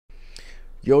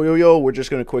Yo, yo, yo, we're just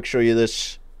going to quick show you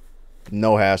this.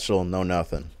 No hassle, no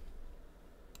nothing.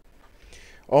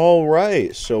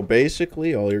 Alright, so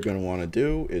basically all you're going to want to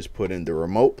do is put in the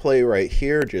remote play right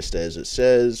here, just as it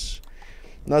says.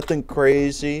 Nothing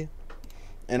crazy.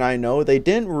 And I know they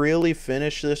didn't really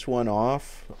finish this one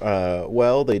off.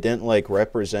 Well, they didn't like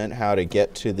represent how to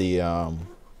get to the,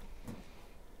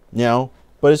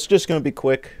 but it's just going to be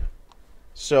quick.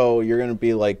 So you're going to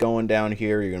be like going down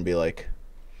here, you're going to be like,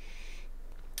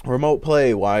 remote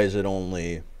play, why is it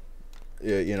only,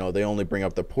 they only bring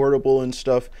up the portable and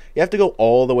stuff. You have to go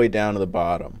all the way down to the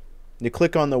bottom. You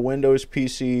click on the Windows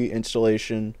PC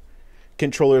installation,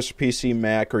 controllers PC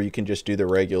Mac, or you can just do the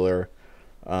regular.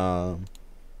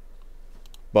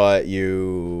 But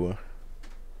you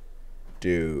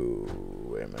do,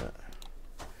 wait a minute.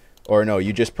 Or no,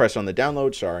 you just press on the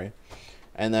download, sorry.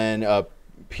 And then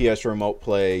PS Remote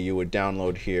Play, you would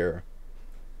download here.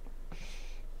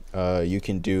 You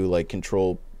can do like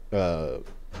control from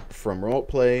remote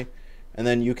play, and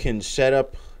then you can set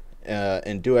up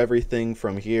and do everything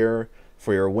from here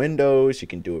for your Windows. You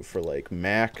can do it for like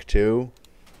Mac too,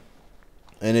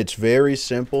 and it's very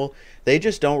simple. They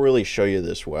just don't really show you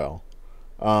this well,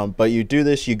 but you do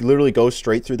this, you literally go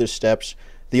straight through the steps.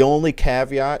 The only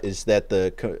caveat is that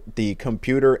the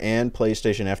computer and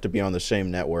PlayStation have to be on the same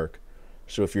network.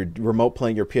 So if you're remote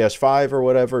playing your PS5 or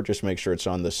whatever, just make sure it's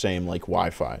on the same like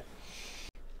Wi-Fi.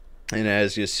 And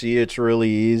as you see, it's really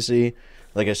easy.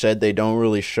 Like I said, they don't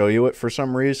really show you it for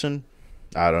some reason.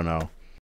 I don't know.